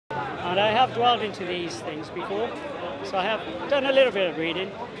And I have dwelled into these things before, so I have done a little bit of reading.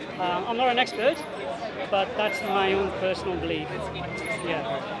 I'm not an expert, but that's my own personal belief.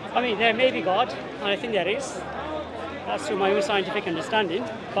 Yeah, I mean, there may be God, and I think there is. That's through my own scientific understanding.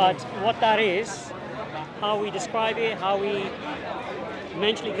 But what that is, how we describe it, how we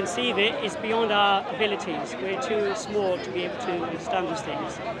mentally conceive it, is beyond our abilities. We're too small to be able to understand these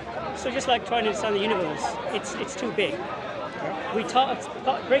things. So just like trying to understand the universe, it's too big. We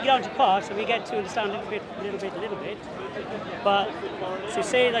break it down to parts and we get to understand a little bit. But to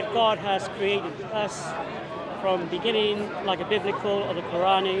say that God has created us from beginning, like a biblical or the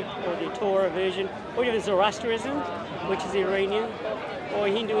Quranic or the Torah version, or even Zoroastrianism, which is Iranian, or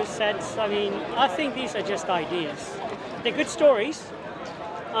Hindu sects, I mean, I think these are just ideas. They're good stories,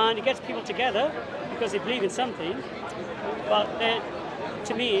 and it gets people together because they believe in something, but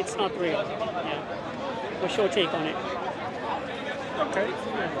to me, it's not real. Yeah, a short take on it. Okay.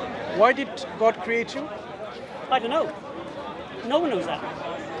 Why did God create you? I don't know. No one knows that.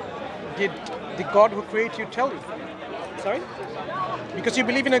 Did the God who created you tell you? Sorry? Because you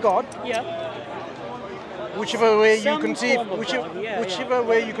believe in a God. Yeah. Whichever way you Some conceive, form of whichever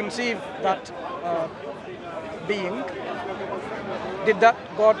way you conceive that being, did that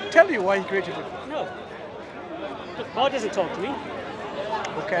God tell you why He created you? No. God doesn't talk to me.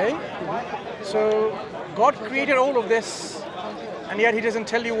 Okay. So God created all of this, and yet He doesn't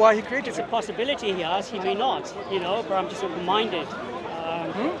tell you why He created It's it. a possibility He has. He may not, but I'm just open-minded.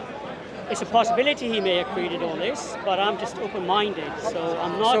 It's a possibility He may have created all this, but I'm just open-minded, so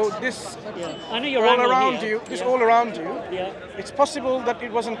I'm not. So this I know you're all around you. This all around you. Yeah. It's possible that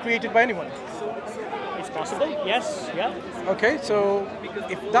it wasn't created by anyone. It's possible. Yes. Yeah. Okay. So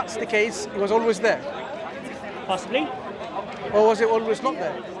if that's the case, it was always there, Possibly. or was it always not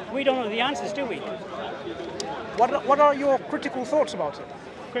there? We don't know the answers, do we? What are your critical thoughts about it?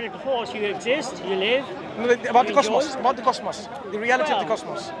 Critical force. You exist. You live. No, about the You cosmos. enjoy? About the cosmos. The reality of the Well,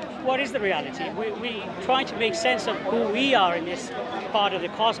 cosmos. What is the reality? We try to make sense of who we are in this part of the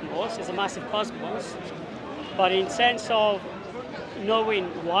cosmos. It's a massive cosmos. But in sense of knowing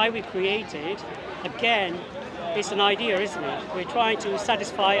why we created, again, it's an idea, isn't it? We're trying to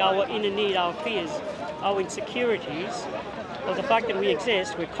satisfy our inner need, our fears, our insecurities, of the fact that we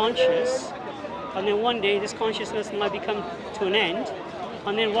exist, we're conscious, and then one day this consciousness might become to an end,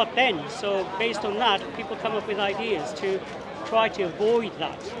 and then what then? So based on that, people come up with ideas to try to avoid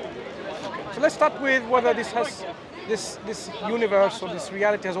that. So let's start with whether this universe or this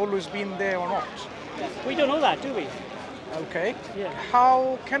reality has always been there or not. We don't know that, do we? Okay. Yeah.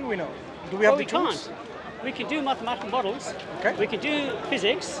 How can we know? Do we have the we tools? can't. We can do mathematical models. Okay. We can do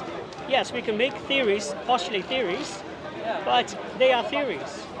physics. Yes, we can make theories, postulate theories, but they are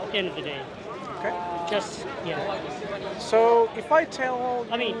theories at the end of the day. Okay. Just, yeah. So if I tell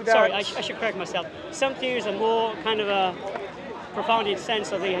I mean, you that... sorry, I should correct myself. Some theories are more kind of a profound in sense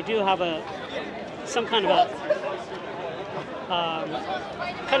that they do have some kind of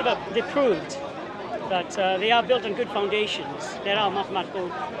they proved that they are built on good foundations. There are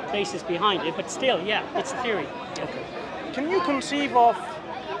mathematical bases behind it, but still, yeah, it's a theory. Okay. Can you conceive of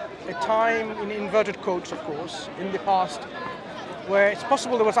a time, in inverted quotes, of course, in the past, where it's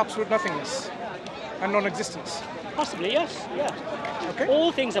possible there was absolute nothingness and non-existence? Possibly, yes, yeah. Okay.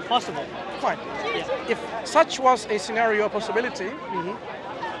 All things are possible. Fine. Yeah. If such was a scenario or possibility,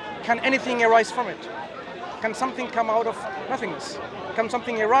 can anything arise from it? Can something come out of nothingness? Can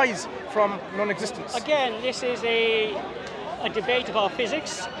something arise from non-existence? Again, this is a debate about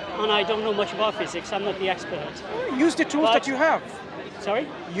physics, and I don't know much about physics. I'm not the expert. Use the tools that you have. Sorry?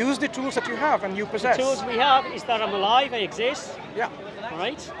 Use the tools that you have and you possess. The tools we have is that I'm alive, I exist. Yeah. All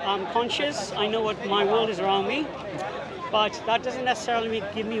right? I'm conscious, I know what my world is around me, but that doesn't necessarily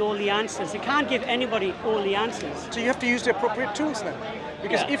give me all the answers. It can't give anybody all the answers. So you have to use the appropriate tools then.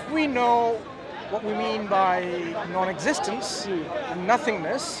 Because Yeah. if we know what we mean by non-existence and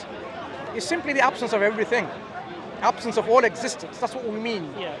nothingness, is simply the absence of everything. Absence of all existence, that's what we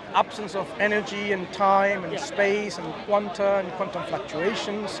mean. Yeah. Absence of energy and time and Yeah. space and quantum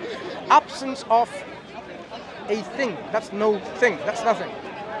fluctuations. Absence of a thing, that's no thing, that's nothing.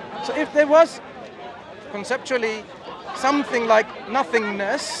 So if there was conceptually something like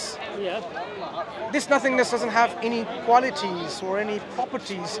nothingness, Yeah. this nothingness doesn't have any qualities or any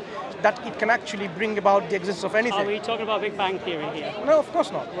properties that it can actually bring about the existence of anything. Are we talking about Big Bang Theory here? No, of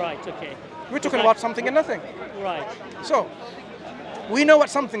course not. Right, okay. We're talking about something and nothing. Right, So, we know what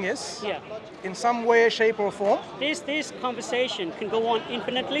something is, yeah. in some way, shape or form. This conversation can go on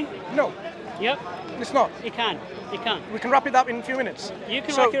infinitely. No, Yep, it's not. it can. You can't. We can wrap it up in a few minutes. You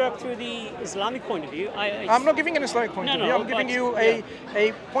can So- wrap it up through the Islamic point of view. I'm not giving an Islamic point No, of no, view. I'm giving but- you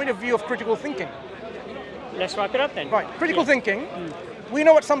a point of view of critical thinking. Let's wrap it up then. Right. Critical Yeah. thinking. We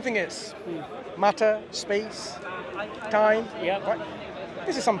know what something is. Matter, space, time. Yeah. Right?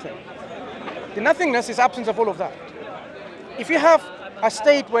 This is something. The nothingness is absence of all of that. If you have a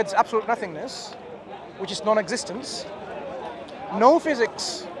state where it's absolute nothingness, which is non-existence, no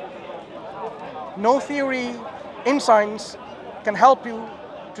physics, no theory in science can help you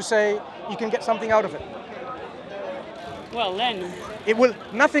to say you can get something out of it. Well, then,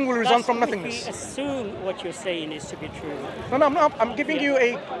 Nothing will result that's from if nothingness. we assume what you're saying is to be true. No, I'm not. I'm giving Yeah.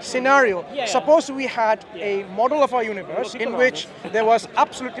 you a scenario. Yeah. Suppose we had a model of our universe Well, in people which there was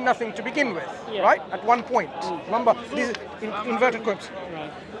absolutely nothing to begin with, Yeah. right? At one point. Remember, these are inverted quotes.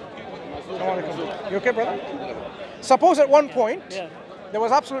 Right. You okay, brother? Suppose at one point Yeah. there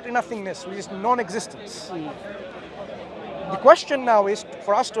was absolutely nothingness, which is non-existence. The question now is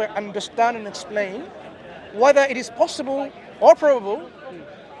for us to understand and explain whether it is possible or probable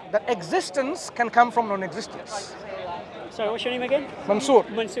that existence can come from non-existence. Sorry, what's your name again? Mansur.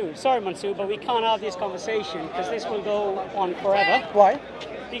 Mansur. Sorry, Mansur, but we can't have this conversation because this will go on forever. Why?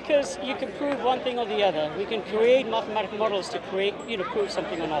 Because you can prove one thing or the other. We can create mathematical models to prove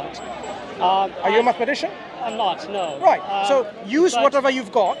something or not. Are you a mathematician? I'm not, no. Right. So use but- whatever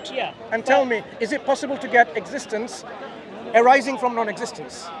you've got Yeah, and tell but- me, is it possible to get existence arising from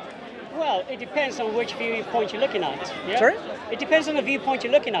non-existence? Well, it depends on which viewpoint you're looking at. Yeah? Sorry? It depends on the viewpoint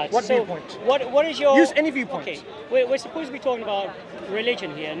you're looking at. What So viewpoint? What is your... Use any viewpoint. Okay, we're supposed to be talking about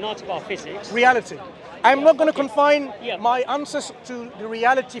religion here, not about physics. Reality. I'm not going to confine Yeah. my answers to the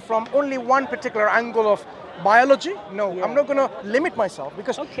reality from only one particular angle of biology. No, I'm not going to limit myself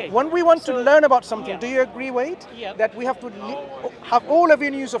because Okay. when we want to So- learn about something, Yeah. do you agree, Wade, Yeah. that we have to have all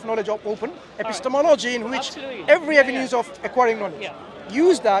avenues of knowledge open, epistemology in which Absolutely. every Yeah, avenues yeah. of acquiring knowledge. Yeah.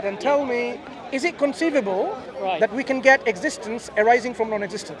 Use that and tell me, is it conceivable Right. that we can get existence arising from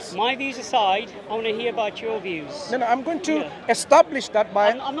non-existence? My views aside, I want to hear about your views. No, I'm going to Yeah. establish that by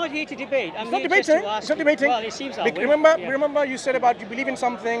I'm not here to debate. I'm It's not here debating. just to ask It's not you. debating. Well, it seems that way. Yeah. Remember, you said about you believe in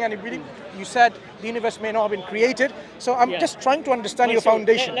something, and you said the universe may not have been created. So I'm Yeah. just trying to understand your So,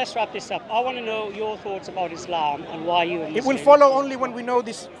 foundation. Let's wrap this up. I want to know your thoughts about Islam and why you are It will Muslim. follow only when we know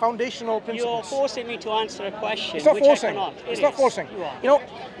these foundational You're principles. forcing me to answer a question. It's not which forcing. I cannot. It's It not is. forcing. You are. You know,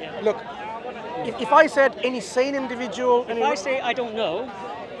 Yeah. look. If I said any sane individual, If I say I don't know,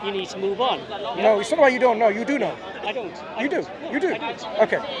 you need to move on. Yeah? no, it's not why you don't know. You do know. I don't. I You do. don't. No, You do. I don't.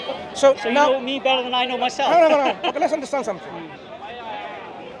 Okay. So, So now, you know me better than I know myself. no. Okay, let's understand something.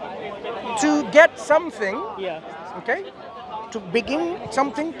 To get something, Yeah. okay, to begin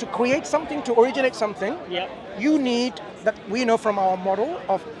something, to create something, to originate something, Yeah. you need, that we know from our model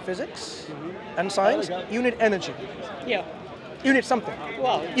of physics and science, you need energy. Yeah. You need something.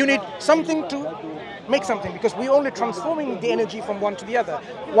 Well. You need something to make something because we're only transforming the energy from one to the other,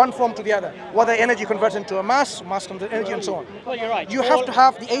 one form to the other. Whether energy converts into a mass converts into energy, and so on. Well, you're right. You have to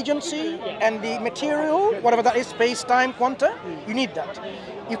have the agency and the material, whatever that is, space, time, quanta, you need that.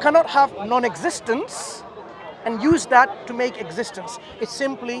 You cannot have non-existence and use that to make existence. It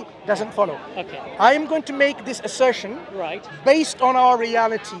simply doesn't follow. Okay. I am going to make this assertion Right. based on our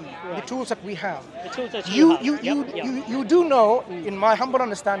reality, the Right. tools that we have. The tools that You have. Yep. you do know, in my humble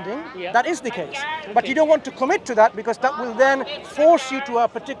understanding, Yeah. that is the case. But Okay. you don't want to commit to that because that will then force you to a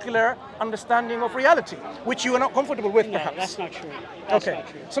particular understanding of reality, which you are not comfortable with, No, perhaps. that's not true. That's Okay. not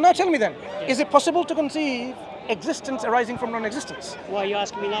true. So now tell me then, is it possible to conceive existence arising from non-existence? Why are you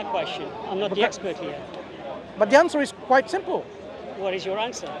asking me that question? I'm not the Because- expert here. But the answer is quite simple. What is your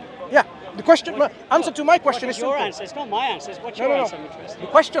answer? Yeah. The question, answer to my question What is is your simple. answer? It's not my answer. It's what's No, your no, answer? no. I'm interested. The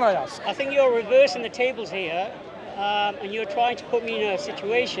question I ask. I think you're reversing the tables here, and you're trying to put me in a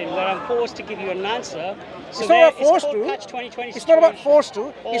situation where I'm forced to give you an answer. So It's not about it's forced called to. catch 2020 It's not about situation. forced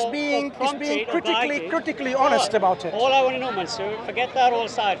to. It's Or being prompted or guided. critically honest about it. All I want to know, Mansur, forget that all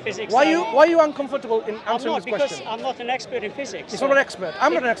aside, physics. Why are you uncomfortable in I'm answering not, this because question? I'm not an expert in physics. It's not an expert.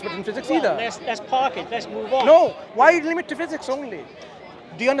 I'm not an expert in physics either. Let's park it. Let's move on. No. Why limit to physics only?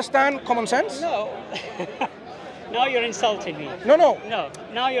 Do you understand common sense? No. Now you're insulting me. No. No.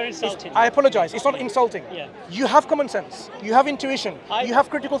 Now you're insulting me. I apologize. It's not insulting. Yeah. You have common sense. You have intuition. You have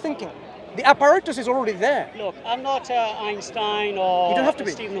critical thinking. The apparatus is already there. Look, I'm not Einstein or You don't have to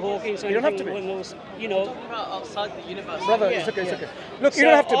be. Stephen Hawking. You don't have to be. Those, you know, outside the universe. Brother, Yeah, it's okay, it's yeah. okay. Look, you So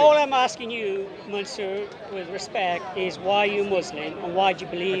don't have to all be. I'm asking you, Mansur, with respect, is why you Muslim and why do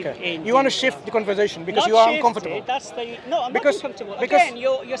you believe Okay. in? You want to Islam? shift the conversation because Not you are shift uncomfortable. it, that's the no. I'm Because- not uncomfortable. because- Again,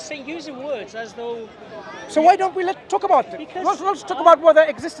 you're saying using words as though. So why don't we talk about it? Because Let's talk about whether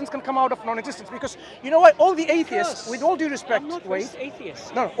existence can come out of non-existence. Because you know what? All the atheists, Because with all due respect, I'm not wait.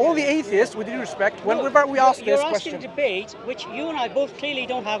 atheist. No, all the atheists, with due respect, No, whenever we ask you're this asking question, a debate which you and I both clearly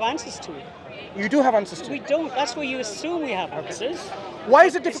don't have answers to. you do have answers to We it. don't. That's where you assume we have answers. Why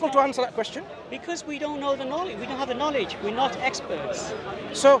is it It's difficult to not- answer that question? Because we don't know the knowledge. We don't have the knowledge. We're not experts.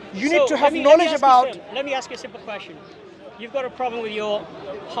 So you need to So have let me knowledge ask you about. something. Let me ask you a simple question. You've got a problem with your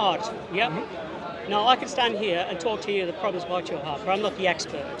heart, yeah? Mm-hmm. Now I can stand here and talk to you the problems about your heart, but I'm not the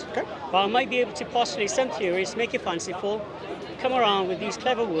expert. Okay. But I might be able to postulate some theories, make it fanciful, come around with these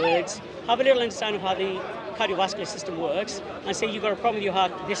clever words, have a little understanding of how the cardiovascular system works, and say you've got a problem with your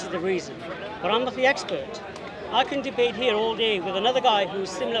heart, this is the reason. But I'm not the expert. I can debate here all day with another guy who's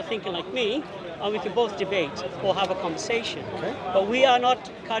similar thinking like me, and we can both debate or have a conversation. Okay. But we are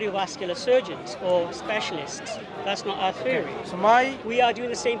not cardiovascular surgeons or specialists. That's not our theory. So my, We are doing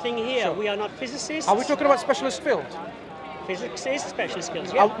the same thing here. Sure. We are not physicists. are we talking about specialist field? Physics is specialist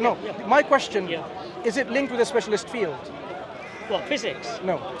skills. Yeah, No. yeah, yeah. My question: Yeah. is it linked with a specialist field? Well, physics.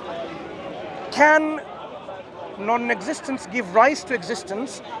 No. Can non-existence give rise to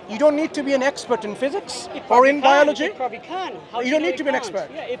existence? You don't need to be an expert in physics It or probably in can. biology. It probably can. How You do don't know need it to be an can't? expert.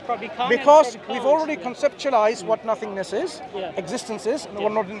 Yeah, it probably can. Because and it probably we've can't. already Yeah. conceptualized what nothingness is, Yeah. existence is, and Yeah.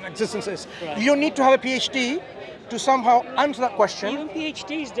 what not existence is. Right. You don't need to have a PhD to somehow answer that question. Even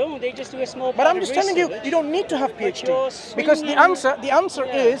PhDs don't. They just do a small But part I'm of just telling you, research. you don't need to have But PhD you're because the swinging- answer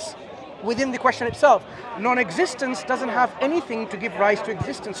Yeah. is within the question itself. Non-existence doesn't have anything to give rise to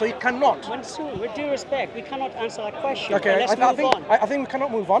existence, so it cannot. Mansur, with due respect, we cannot answer that question. Okay, Let's I move think on. I think we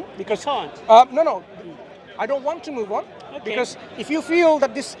cannot move on because can't? No, I don't want to move on Okay. because if you feel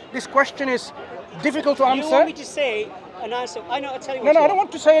that this question is difficult to You answer, want me to say an answer? I know. I'll tell you no, what. no, you I don't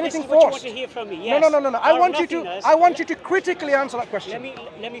want to say anything This is what you forced. want to hear from me. No, Yes. no. I Out of want nothingness, you to critically answer that question.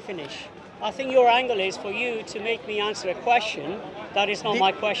 Let me finish. I think your angle is for you to make me answer a question that is not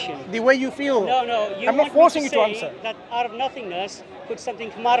my question. The way you feel. No, you I'm want not forcing me you to to say answer. that out of nothingness could something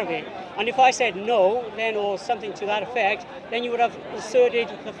come out of it. And if I said no, then or something to that effect, then you would have asserted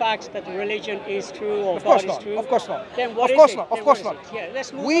the fact that religion is true or Of course God is not. true. Of course not. Then what Of is course it? not. Then Of course what not. is it? Yeah,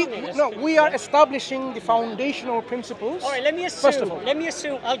 let's move We on. Then. Let's no, finish, we are yeah? establishing the foundational principles. All right, let me First of all, assume. Let me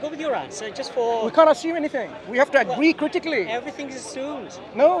assume. I'll go with your answer just for we can't assume anything. We have to agree critically. everything is assumed.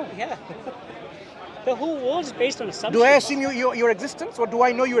 No. Yeah. The whole world is based on assumptions. Do I assume your existence, or do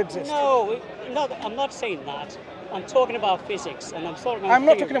I know you exist? No, I'm not saying that. I'm talking about physics, and I'm talking about I'm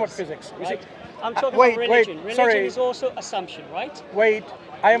not talking about theories, physics. You see, right? I'm talking wait, about wait, religion. Religion sorry. is also assumption, right? Wait,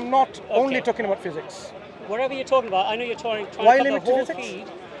 I am not only Okay. talking about physics. Whatever you're talking about, I know you're trying Why to limit cover to the whole physics? feed.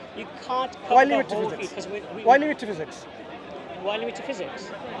 You can't cover Why the limit to whole physics? feed because Why limit to physics? Why limit to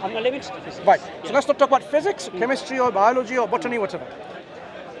physics? I'm not limited to physics. Right. Yeah. So let's not talk about physics, chemistry, or biology, or botany, whatever.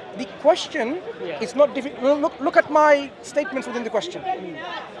 The question Yeah. is not difficult. Look at my statements within the question.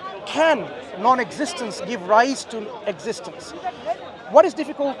 Can non-existence give rise to existence? What is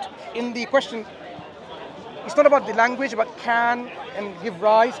difficult in the question? It's not about the language, but can and give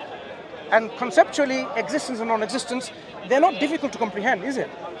rise. And conceptually, existence and non-existence, they're not difficult to comprehend, is it?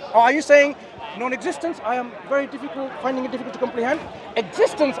 Or are you saying non-existence, I am finding it difficult to comprehend?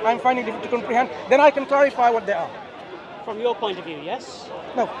 Existence, I'm finding difficult to comprehend. Then I can clarify what they are. From your point of view, yes?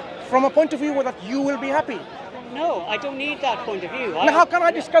 No, from a point of view that you will be happy. No, I don't need that point of view. Now, how can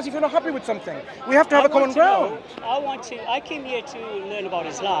I discuss if you're not happy with something? We have to have a common ground. I came here to learn about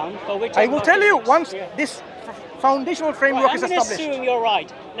Islam, but we're I talking will about tell you physics. once Yeah. this foundational framework Right, is I'm going to established. assume you're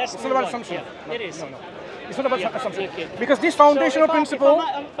right. Let's It's move not about on. assumption. Yeah, it is. No. It's not about Yeah, assumption. okay. Because this foundational So principle.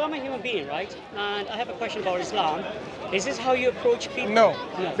 if I'm a human being, right, and I have a question about Islam, is this how you approach people? No,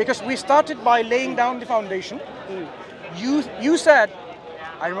 because we started by laying down the foundation. You said,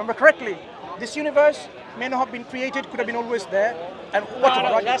 I remember correctly, this universe may not have been created, could have been always there, and whatever.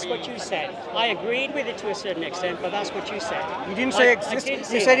 No, right? that's what you said. I agreed with it to a certain extent, but that's what you said. You didn't say I exist. didn't You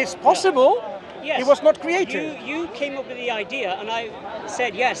say said that. it's possible. Yes. It was not created. You came up with the idea, and I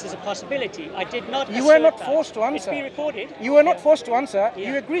said yes, there's a possibility. I did not. You were assert not that. forced to It's answer. being recorded. You were not forced to answer. Yeah.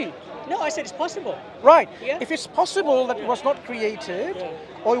 You agreed. No, I said it's possible. Right. Yeah. If it's possible that it was not created, Yeah.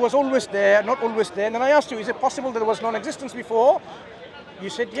 or it was always there, not always there, and then I asked you, is it possible that there was non-existence before? You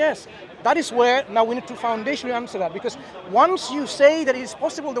said yes. That is where now we need to foundationally answer that, because once you say that it is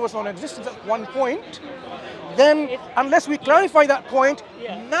possible there was non-existence at one point, then unless we clarify that point,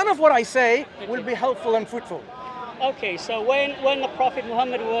 Yeah. none of what I say will be helpful and fruitful. Okay, so when the Prophet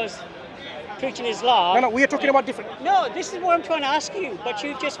Muhammad was preaching Islam... No, we are talking about different. No, this is what I'm trying to ask you, but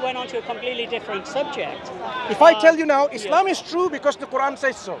you just went on to a completely different subject. If I tell you now, Islam is true because the Quran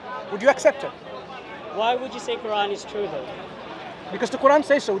says so, would you accept it? Why would you say Quran is true though? Because the Quran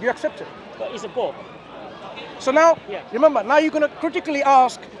says so, would you accept it? But it's a book. So now, Yeah. remember, now you're going to critically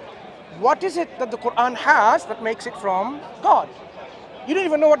ask, what is it that the Quran has that makes it from God? You don't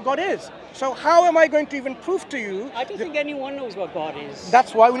even know what God is. So how am I going to even prove to you? I don't think anyone knows what God is.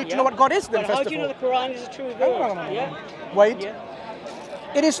 That's why we need to know what God is then, But first how of do you know all. the Quran is a true No, word? no, no, no, Yeah? no. Wait.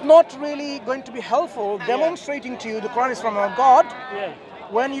 Yeah. It is not really going to be helpful demonstrating to you the Quran is from a God Yeah.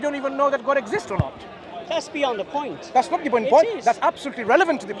 when you don't even know that God exists or not. That's beyond the point. That's not the point. It point. is. That's absolutely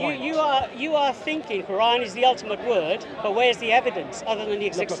relevant to the point. You are thinking Quran is the ultimate word, but where's the evidence other than the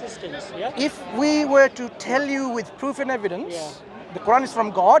existence? Yeah. If we were to tell you with proof and evidence, the Quran is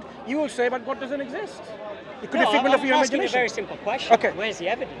from God, you will say, but God doesn't exist. It could be a figment of your I'm asking imagination. a very simple question. Okay. Where's the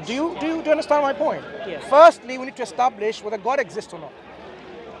evidence? Do you understand my point? Yeah. Firstly, we need to establish whether God exists or not.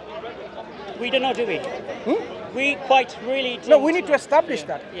 We don't know, do we? We quite really do. No, we need to establish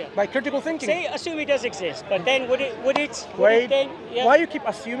that Yeah. by critical thinking. Say, assume it does exist, but then would it Wait, then? Yeah. why you keep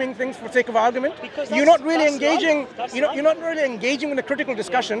assuming things for sake of argument? Because you're not really that's engaging. life. That's You're not really engaging in a critical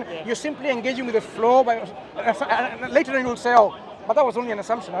discussion. Yeah. You're simply engaging with the flow. Later on, you'll say, "Oh, but that was only an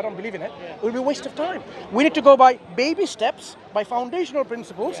assumption. I don't believe in it." It will be a waste of time. We need to go by baby steps, by foundational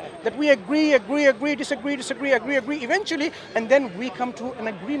principles that we agree, disagree, agree, eventually, and then we come to an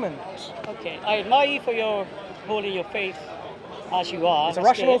agreement. Okay, I admire you for your holding your faith as you are. It's a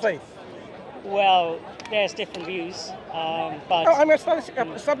That's rational good. faith. Well, there's different views, but No, I'm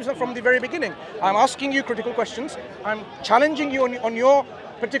establishing from the very beginning. I'm asking you critical questions. I'm challenging you on your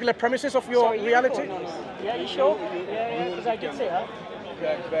particular premises of your Sorry, you reality. go, no. Yeah, you sure? Yeah, because I did say that.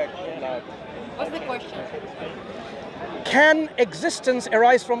 What's the question? Can existence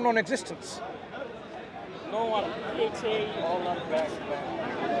arise from non-existence? No one. It's a.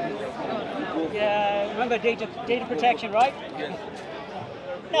 Yeah, remember data protection, right? Yes.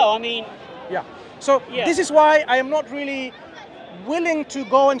 No, I mean. Yeah. So Yeah. this is why I am not really willing to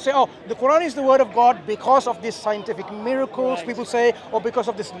go and say, oh, the Quran is the word of God because of these scientific miracles, Right. people say, or because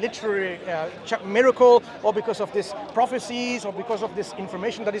of this literary miracle, or because of these prophecies, or because of this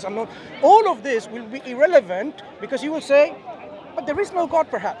information that is unknown. All of this will be irrelevant because you will say, but there is no God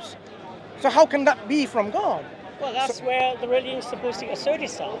perhaps. So how can that be from God? Well, that's where the religion is supposed to assert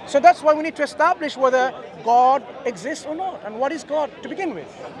itself. So that's why we need to establish whether God exists or not, and what is God to begin with.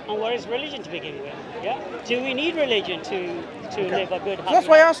 And what is religion to begin with? Yeah. Do we need religion to live a good, happy So that's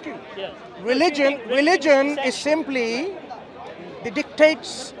why I life? ask you. Yeah. Religion is simply the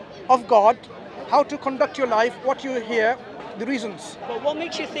dictates of God, how to conduct your life, what you hear, the reasons. But what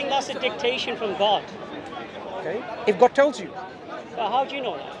makes you think that's a dictation from God? Okay? If God tells you, Well, how do you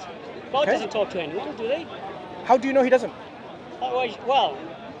know that? God Okay. doesn't talk to anyone, do they? how do you know He doesn't? Otherwise, well,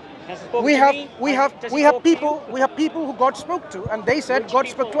 has he spoken We to have me? we have Does he we have talk to you? people who God spoke to, and they said Which God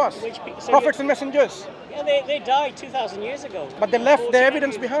people? spoke to us, Which people? So prophets and messengers. Yeah, they died 2,000 years ago. But they left their 14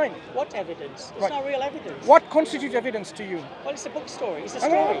 evidence years. behind. What evidence? It's Right. not real evidence. What constitutes evidence to you? Well, it's a book story. It's a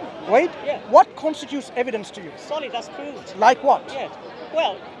Hang on, story. wait. Yeah. What constitutes evidence to you? Solid, that's proved. Like what? Yeah.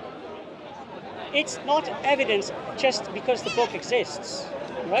 Well, it's not evidence just because the book exists.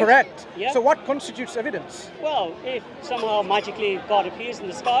 Right? Correct. Yeah. So what constitutes evidence? Well, if somehow magically God appears in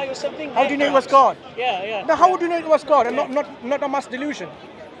the sky or something. How then do you know it was perhaps. God? Yeah, yeah. Now, how would you know it was God and Yeah. not a mass delusion?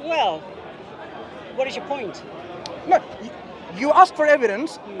 Well, what is your point? No, you ask for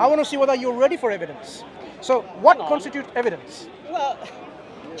evidence. I want to see whether you're ready for evidence. So, what Come on. constitutes evidence? Well,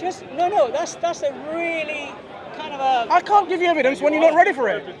 just no. That's a really kind of a. I can't give you evidence when you're not ready for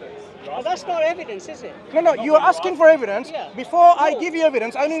it. Well, that's not evidence, is it? No, you are asking for evidence. Yeah. Before I No. give you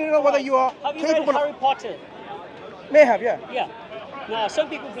evidence, I need to know whether you are Have you capable. read Harry Potter? May have, yeah. Yeah. Now, some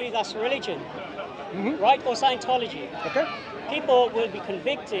people believe that's religion, Mm-hmm. right? Or Scientology. Okay. People will be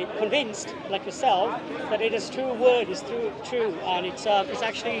convinced, like yourself, that it is true word, is true, and it's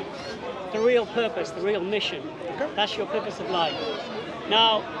actually the real purpose, the real mission. Okay. That's your purpose of life.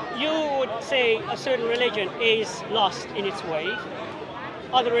 Now, you would say a certain religion is lost in its way.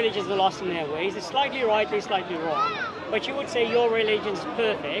 Other religions are lost in their ways. It's slightly right, they're slightly wrong. But you would say your religion is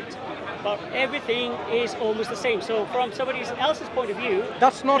perfect, but everything is almost the same. So from somebody else's point of view...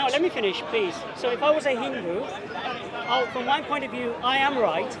 That's not- No, let me finish, please. So if I was a Hindu, from my point of view, I am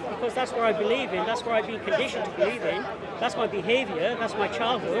right, because that's what I believe in, that's what I've been conditioned to believe in, that's my behavior, that's my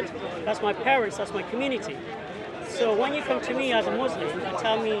childhood, that's my parents, that's my community. So when you come to me as a Muslim and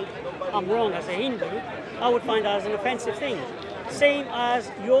tell me I'm wrong as a Hindu, I would find that as an offensive thing. Same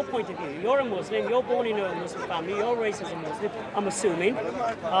as your point of view. You're a Muslim, you're born in a Muslim family, you're raised as a Muslim, I'm assuming,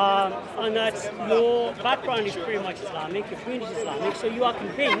 and that your background is pretty much Islamic, your community is Islamic, so you are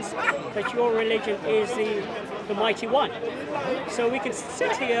convinced that your religion is the mighty one. So we can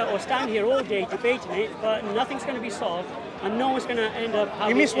sit here or stand here all day debating it, but nothing's going to be solved, and no one's going to end up having...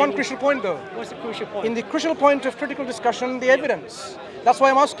 You missed one crucial point though. What's the crucial point? In the crucial point of critical discussion, the evidence. That's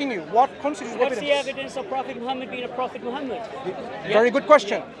why I'm asking you, what constitutes What's evidence? the evidence of Prophet Muhammad being a Prophet Muhammad? Very good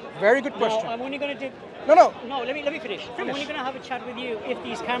question. Very good question. No, I'm only going to do... No. No, let me finish. I'm only going to have a chat with you if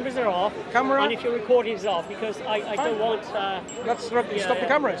these cameras are off and if your recording is off, because I don't want... Let's stop the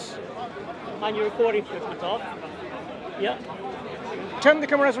cameras. And your recording equipment off. Yeah. Turn the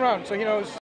cameras around so he knows.